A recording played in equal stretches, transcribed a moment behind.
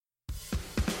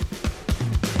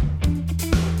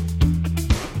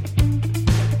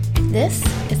This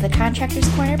is the Contractors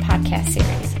Corner podcast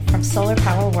series from Solar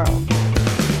Power World.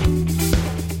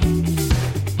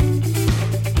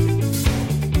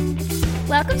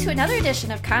 Welcome to another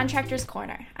edition of Contractors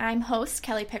Corner. I'm host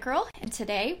Kelly Pickerel, and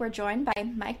today we're joined by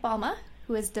Mike Balma,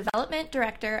 who is Development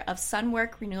Director of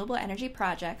Sunwork Renewable Energy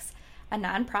Projects, a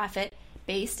nonprofit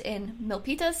based in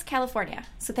Milpitas, California.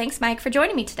 So thanks, Mike, for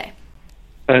joining me today.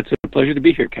 It's a pleasure to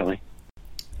be here, Kelly.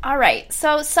 All right,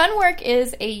 so Sunwork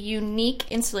is a unique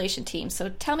installation team, so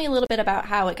tell me a little bit about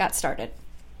how it got started.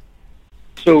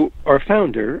 So our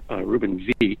founder, Ruben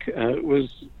Veek, was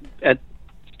at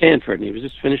Stanford, and he was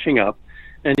just finishing up,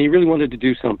 and he really wanted to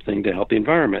do something to help the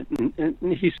environment. And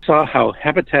he saw how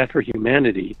Habitat for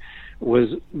Humanity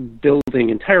was building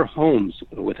entire homes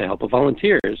with the help of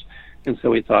volunteers. And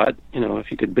so he thought, if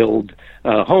you could build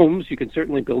homes, you could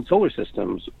certainly build solar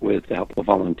systems with the help of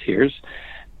volunteers.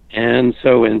 And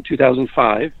so in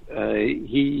 2005,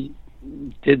 he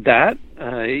did that.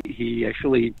 He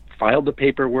actually filed the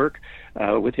paperwork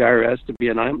with the IRS to be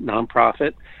a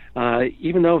nonprofit,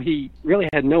 even though he really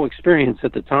had no experience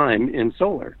at the time in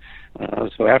solar.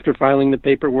 So after filing the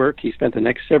paperwork, he spent the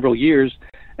next several years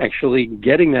actually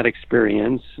getting that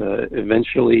experience,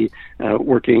 eventually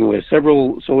working with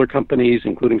several solar companies,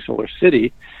 including Solar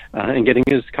City, and getting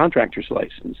his contractor's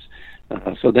license.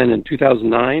 So then in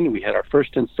 2009, we had our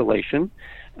first installation.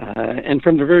 And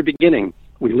from the very beginning,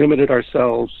 we limited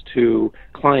ourselves to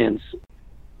clients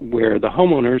where the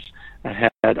homeowners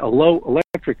had a low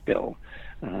electric bill.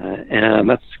 And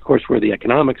that's, of course, where the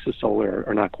economics of solar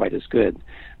are not quite as good.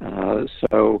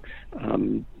 So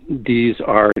these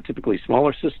are typically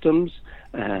smaller systems.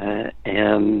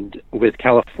 And with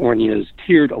California's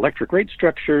tiered electric rate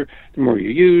structure, the more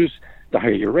you use, the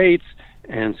higher your rates.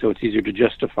 And so it's easier to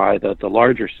justify the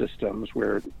larger systems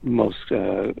where most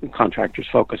contractors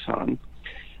focus on.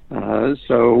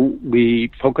 So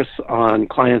we focus on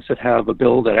clients that have a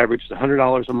bill that averages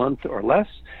 $100 a month or less,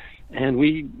 and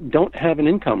we don't have an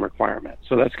income requirement.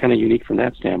 So that's kind of unique from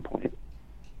that standpoint.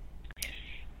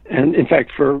 And in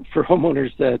fact, for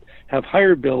homeowners that have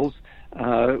higher bills,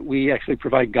 we actually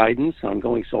provide guidance on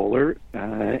going solar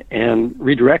and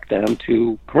redirect them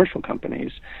to commercial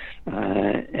companies.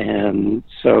 And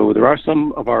so there are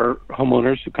some of our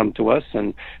homeowners who come to us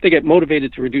and they get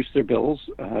motivated to reduce their bills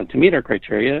to meet our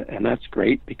criteria, and that's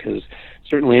great because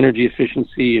certainly energy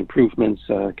efficiency improvements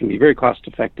can be very cost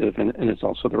effective, and it's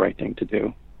also the right thing to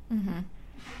do. Mm-hmm.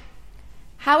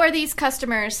 How are these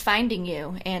customers finding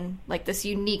you in like this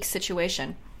unique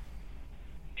situation?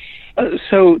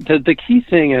 So the key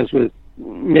thing, as with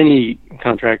many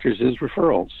contractors, is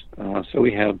referrals. So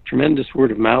we have tremendous word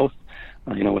of mouth.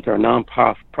 With our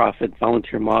non-profit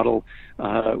volunteer model,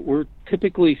 we're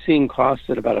typically seeing costs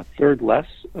at about a third less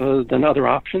than other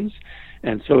options.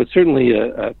 And so it's certainly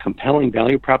a compelling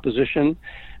value proposition.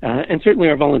 And certainly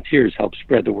our volunteers help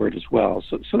spread the word as well.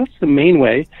 So that's the main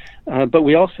way. But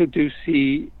we also do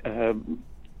see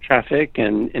traffic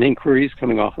and inquiries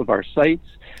coming off of our sites.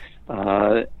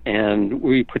 And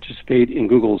we participate in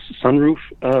Google's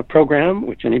Sunroof program,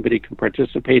 which anybody can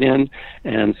participate in.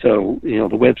 And so,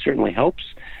 the web certainly helps.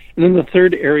 And then the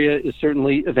third area is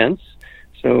certainly events.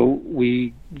 So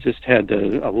we just had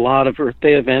a lot of Earth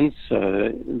Day events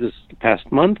this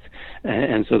past month.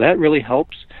 And so that really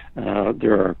helps.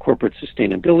 There are corporate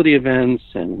sustainability events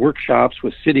and workshops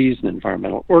with cities and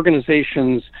environmental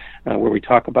organizations where we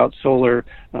talk about solar.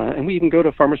 And we even go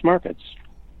to farmers markets.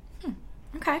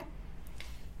 Okay.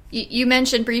 You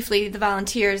mentioned briefly the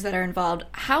volunteers that are involved.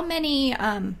 How many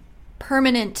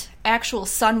permanent actual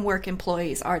Sunwork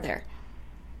employees are there?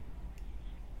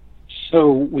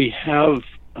 So we have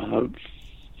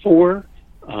 4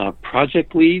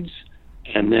 project leads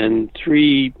and then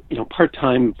 3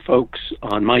 part-time folks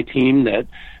on my team that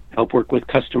help work with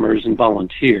customers and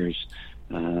volunteers.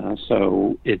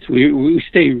 So we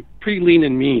stay pretty lean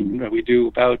and mean. We do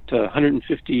about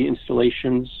 150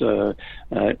 installations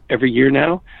every year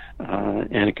now,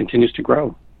 and it continues to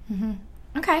grow. Mm-hmm.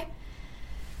 Okay.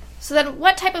 So then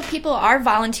what type of people are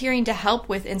volunteering to help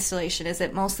with installation? Is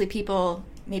it mostly people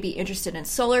maybe interested in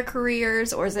solar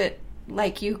careers, or is it,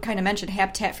 like you kind of mentioned,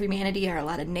 Habitat for Humanity? Are a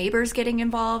lot of neighbors getting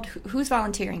involved? Who's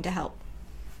volunteering to help?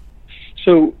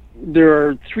 So there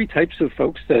are 3 types of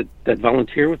folks that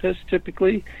volunteer with us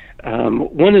typically.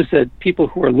 One is that people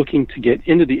who are looking to get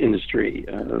into the industry,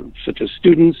 such as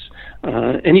students,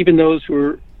 and even those who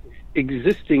are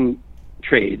existing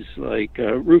trades like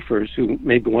roofers who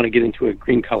maybe want to get into a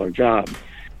green-collar job.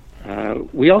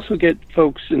 We also get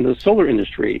folks in the solar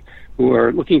industry who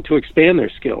are looking to expand their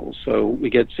skills. So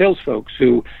we get sales folks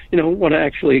who, want to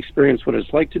actually experience what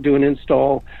it's like to do an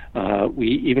install. We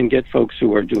even get folks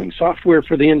who are doing software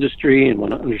for the industry and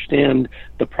want to understand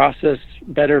the process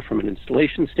better from an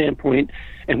installation standpoint.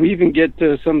 And we even get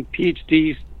some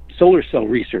PhD solar cell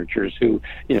researchers who,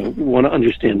 want to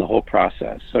understand the whole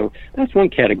process. So that's one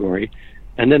category.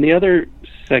 And then the other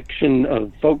section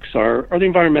of folks are the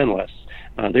environmentalists.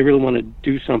 They really want to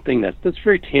do something that's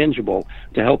very tangible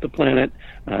to help the planet,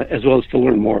 as well as to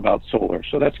learn more about solar.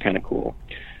 So that's kind of cool.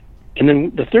 And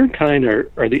then the third kind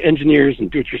are the engineers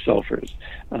and do-it-yourselfers.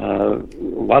 A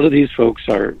lot of these folks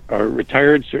are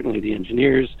retired, certainly the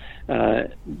engineers,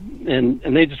 and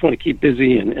they just want to keep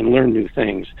busy and learn new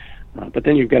things. But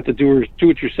then you've got the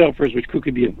do-it-yourselfers, which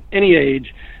could be of any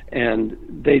age, and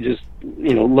they just,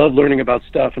 love learning about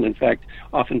stuff. And in fact,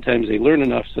 oftentimes they learn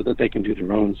enough so that they can do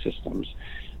their own systems.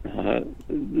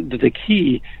 The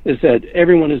key is that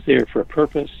everyone is there for a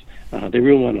purpose. They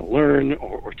really want to learn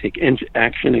or take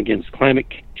action against climate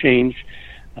change.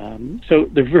 So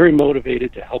they're very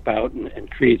motivated to help out and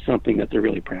create something that they're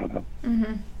really proud of.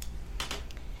 Mm-hmm.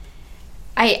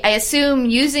 I assume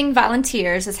using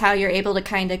volunteers is how you're able to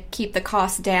kind of keep the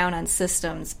cost down on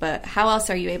systems, but how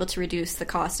else are you able to reduce the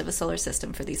cost of a solar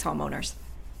system for these homeowners?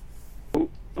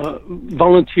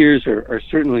 Volunteers are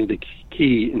certainly the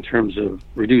key in terms of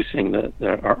reducing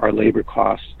our labor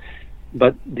costs.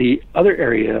 But the other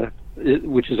area,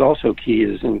 which is also key,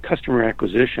 is in customer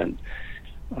acquisition.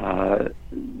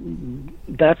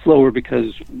 That's lower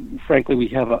because, frankly, we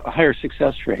have a higher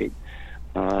success rate.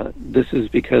 This is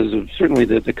because of certainly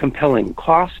the compelling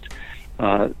cost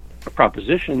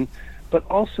proposition, but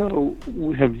also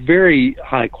we have very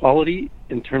high quality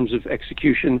in terms of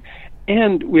execution,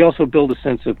 and we also build a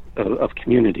sense of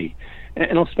community.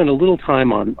 And I'll spend a little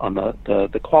time on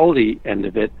the quality end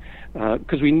of it,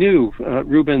 because we knew,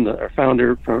 Ruben, our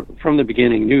founder, from the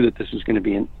beginning, knew that this was going to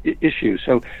be an issue.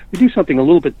 So we do something a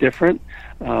little bit different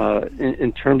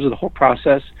in terms of the whole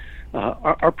process.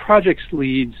 Our projects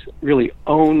leads really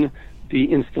own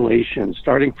the installation,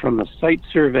 starting from the site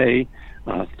survey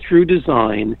through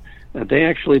design. They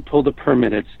actually pull the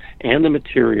permits and the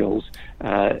materials,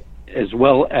 as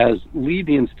well as lead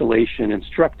the installation,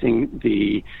 instructing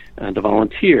the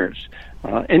volunteers,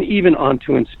 and even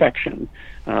onto inspection.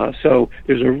 So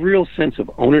there's a real sense of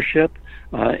ownership,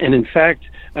 and in fact,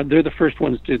 they're the first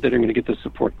ones that are going to get the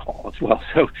support call as well.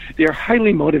 So they are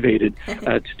highly motivated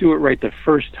to do it right the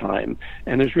first time,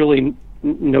 and there's really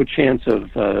no chance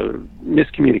of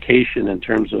miscommunication in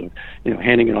terms of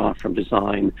handing it off from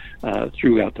design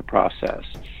throughout the process.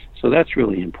 So that's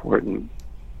really important.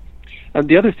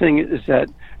 The other thing is that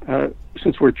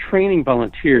since we're training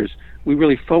volunteers, we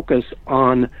really focus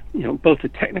on both the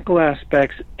technical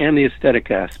aspects and the aesthetic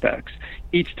aspects.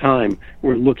 Each time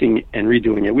we're looking and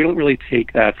redoing it. We don't really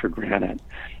take that for granted.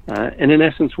 And in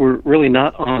essence, we're really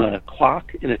not on a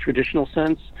clock in a traditional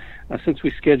sense, since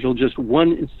we schedule just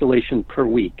one installation per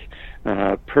week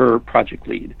per project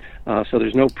lead. So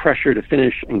there's no pressure to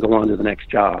finish and go on to the next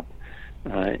job.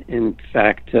 In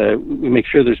fact, we make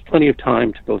sure there's plenty of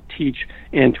time to both teach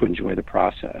and to enjoy the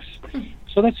process.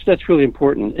 So that's really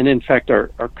important. And in fact, our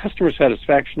customer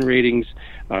satisfaction ratings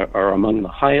are among the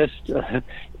highest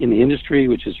in the industry,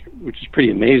 which is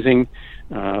pretty amazing.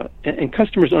 And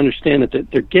customers understand that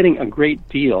they're getting a great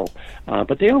deal,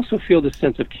 but they also feel this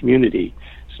sense of community.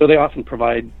 So they often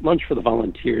provide lunch for the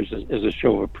volunteers as a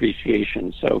show of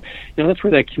appreciation. So that's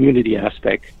where that community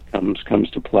aspect comes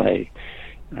to play.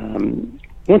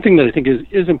 One thing that I think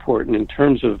is important in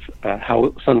terms of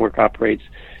how Sunwork operates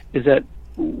is that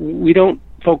we don't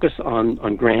focus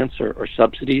on grants or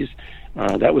subsidies.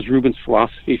 That was Ruben's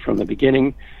philosophy from the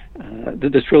beginning.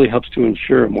 This really helps to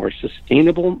ensure a more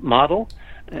sustainable model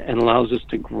and allows us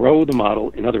to grow the model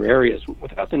in other areas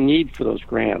without the need for those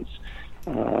grants.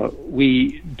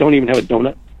 We don't even have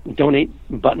a donate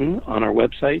button on our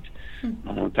website.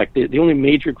 In fact, the only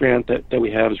major grant that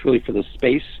we have is really for the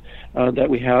space that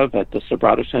we have at the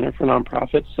Sobrato Center for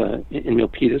Nonprofits in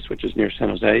Milpitas, which is near San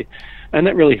Jose, and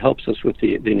that really helps us with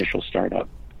the initial startup.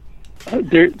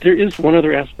 There is one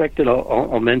other aspect that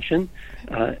I'll mention,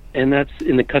 and that's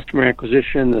in the customer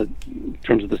acquisition in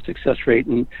terms of the success rate,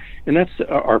 and that's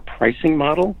our pricing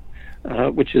model,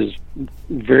 which is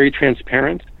very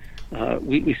transparent.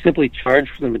 We simply charge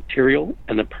for the material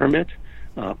and the permit,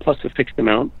 plus a fixed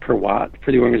amount per watt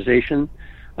for the organization.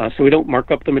 So we don't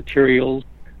mark up the materials.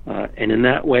 And in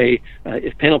that way,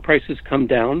 if panel prices come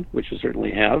down, which we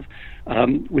certainly have,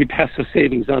 we pass those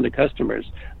savings on to customers.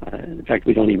 In fact,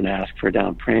 we don't even ask for a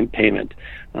down payment.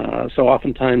 So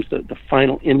oftentimes the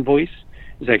final invoice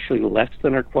is actually less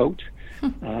than our quote.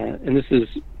 And this is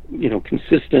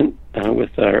consistent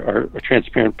with our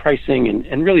transparent pricing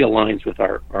and really aligns with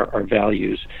our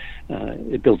values.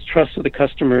 It builds trust with the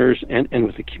customers and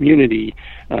with the community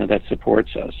that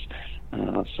supports us.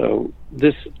 So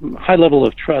this high level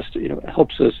of trust,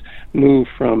 helps us move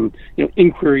from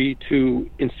inquiry to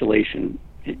installation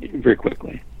very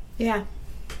quickly. Yeah.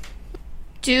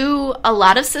 Do a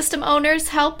lot of system owners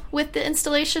help with the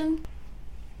installation?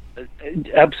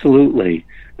 Absolutely.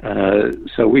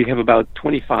 So we have about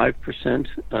 25%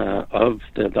 of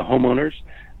the homeowners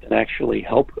that actually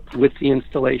help with the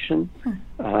installation.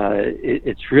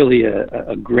 It's really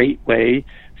a great way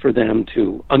for them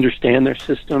to understand their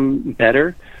system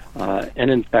better. And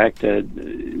in fact,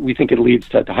 we think it leads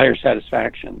to higher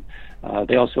satisfaction.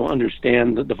 They also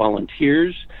understand the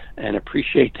volunteers and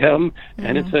appreciate them,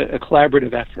 and it's a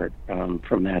collaborative effort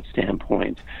from that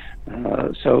standpoint.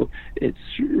 So it's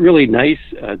really nice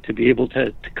to be able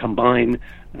to combine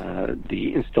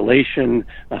the installation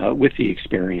with the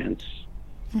experience.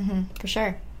 For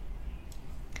sure.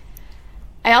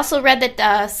 I also read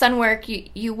that Sunwork,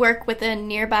 you work with a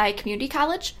nearby community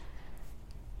college?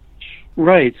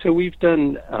 Right. So we've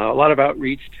done a lot of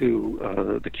outreach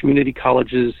to the community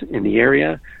colleges in the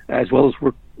area, as well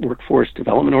as workforce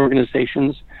development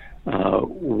organizations.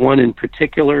 One in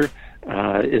particular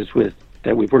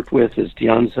that we've worked with is De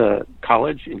Anza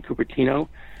College in Cupertino.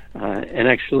 And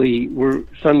actually,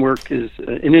 Sunwork is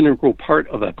an integral part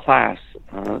of a class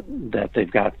that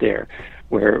they've got there,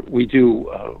 where we do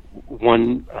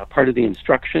one part of the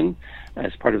instruction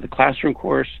as part of the classroom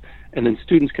course, and then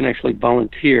students can actually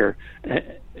volunteer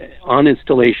on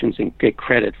installations and get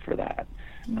credit for that.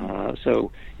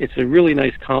 So it's a really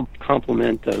nice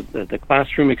complement of the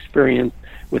classroom experience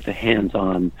with the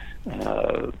hands-on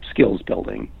skills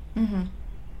building.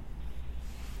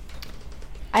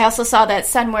 I also saw that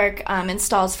Sunwork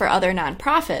installs for other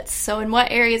nonprofits. So in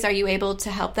what areas are you able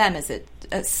to help them? Is it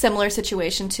a similar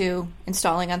situation to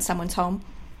installing on someone's home?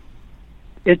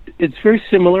 It's very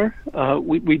similar.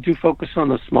 We do focus on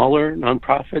the smaller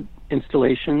nonprofit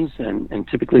installations and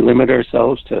typically limit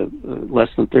ourselves to less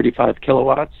than 35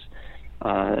 kilowatts.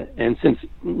 And since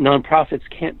nonprofits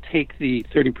can't take the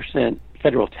 30%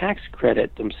 federal tax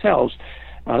credit themselves,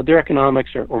 their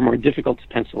economics are more difficult to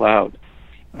pencil out.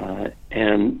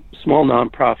 And small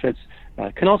nonprofits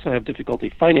can also have difficulty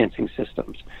financing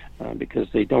systems because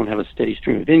they don't have a steady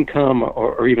stream of income,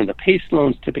 or even the PACE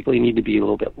loans typically need to be a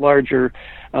little bit larger.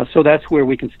 So that's where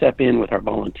we can step in with our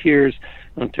volunteers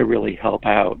to really help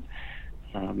out.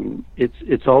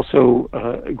 It's also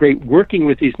great working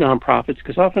with these nonprofits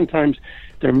because oftentimes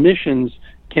their missions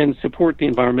can support the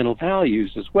environmental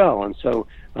values as well. And so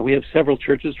we have several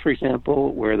churches, for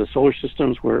example, where the solar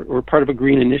systems were part of a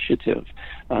green initiative.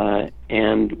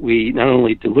 And we not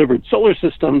only delivered solar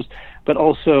systems, but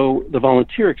also the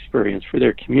volunteer experience for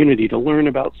their community to learn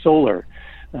about solar.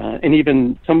 And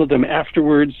even some of them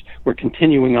afterwards were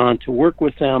continuing on to work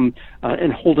with them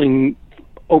and holding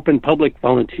open public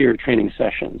volunteer training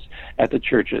sessions at the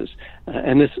churches.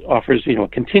 And this offers, a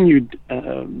continued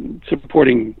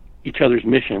supporting each other's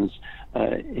missions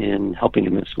in helping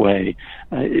in this way.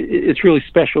 It's really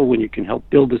special when you can help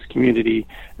build this community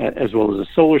as well as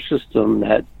a solar system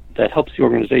that helps the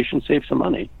organization save some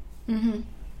money.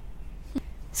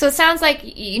 So it sounds like,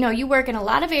 you work in a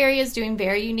lot of areas doing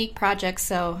very unique projects,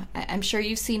 so I'm sure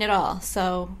you've seen it all.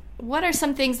 So what are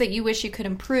some things that you wish you could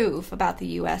improve about the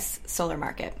U.S. solar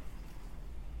market?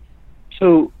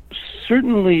 So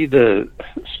certainly the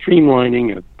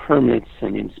streamlining of permits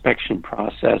and the inspection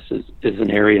process is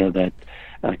an area that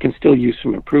can still use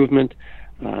some improvement.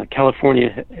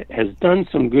 California has done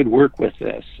some good work with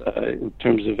this in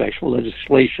terms of actual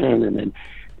legislation and then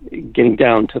getting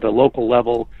down to the local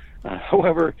level.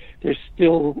 However, we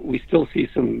still see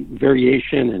some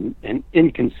variation and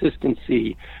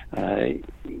inconsistency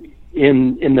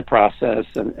in the process,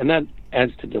 and that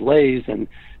adds to delays and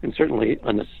certainly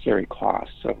unnecessary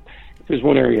costs. So if there's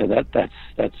one area that's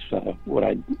what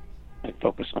I'd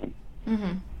focus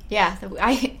on. Yeah,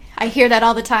 I hear that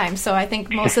all the time, so I think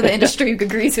most of the industry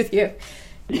agrees with you.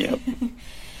 Yep.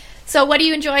 So what do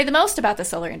you enjoy the most about the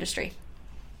solar industry?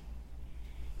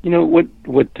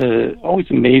 What always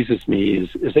amazes me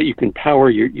is that you can power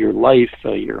your life,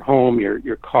 your home,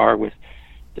 your car with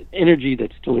the energy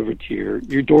that's delivered to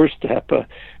your doorstep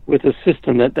with a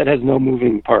system that has no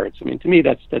moving parts. I mean, to me,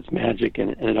 that's magic,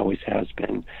 and it always has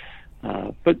been.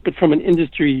 But from an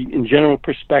industry in general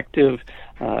perspective,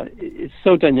 it's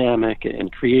so dynamic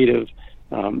and creative.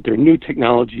 There are new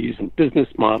technologies and business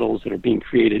models that are being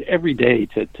created every day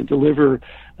to deliver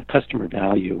a customer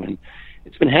value. And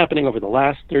it's been happening over the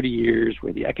last 30 years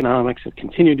where the economics have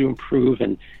continued to improve,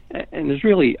 and there's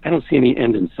really, I don't see any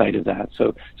end in sight of that.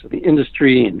 So the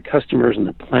industry and customers and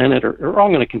the planet are all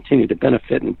going to continue to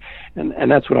benefit,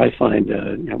 and that's what I find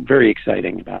very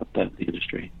exciting about the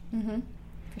industry. Mm-hmm.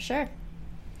 For sure.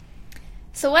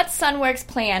 So what's Sunworks'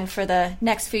 plan for the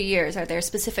next few years? Are there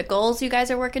specific goals you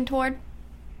guys are working toward?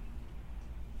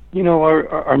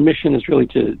 Our mission is really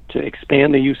to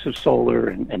expand the use of solar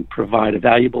and provide a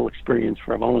valuable experience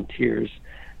for our volunteers.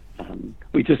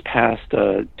 We just passed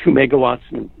 2 megawatts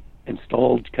in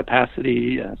installed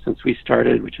capacity since we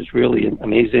started, which is really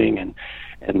amazing,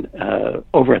 and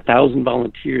over 1,000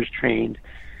 volunteers trained.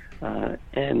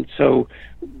 And so,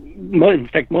 in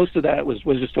fact, most of that was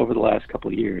just over the last couple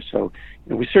of years. So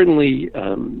we certainly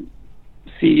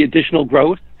see additional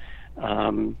growth.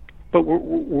 But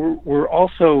we're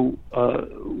also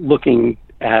looking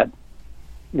at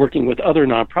working with other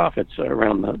nonprofits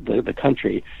around the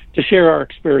country to share our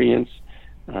experience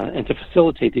and to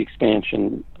facilitate the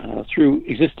expansion through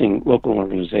existing local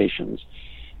organizations.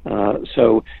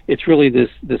 So it's really this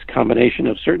combination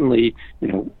of, certainly,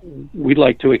 we'd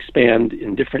like to expand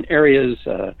in different areas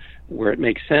where it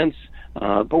makes sense,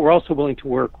 but we're also willing to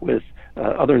work with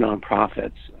other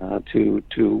nonprofits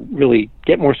to really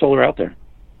get more solar out there.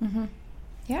 Mm-hmm.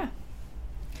 Yeah.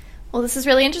 Well, this is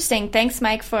really interesting. Thanks,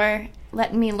 Mike, for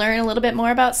letting me learn a little bit more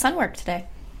about Sunwork today.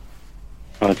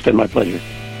 It's been my pleasure.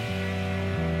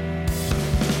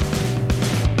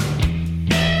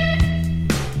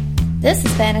 This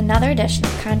has been another edition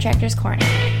of Contractors Corner.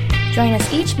 Join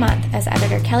us each month as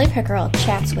editor Kelly Pickerel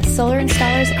chats with solar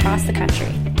installers across the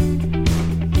country.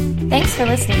 Thanks for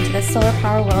listening to the Solar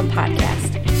Power World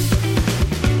podcast.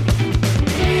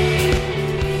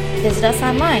 Visit us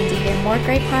online to hear more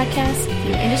great podcasts,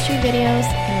 view industry videos,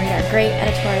 and read our great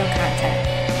editorial content.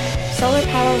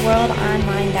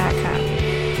 SolarPowerWorldOnline.com.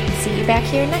 See you back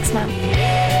here next month.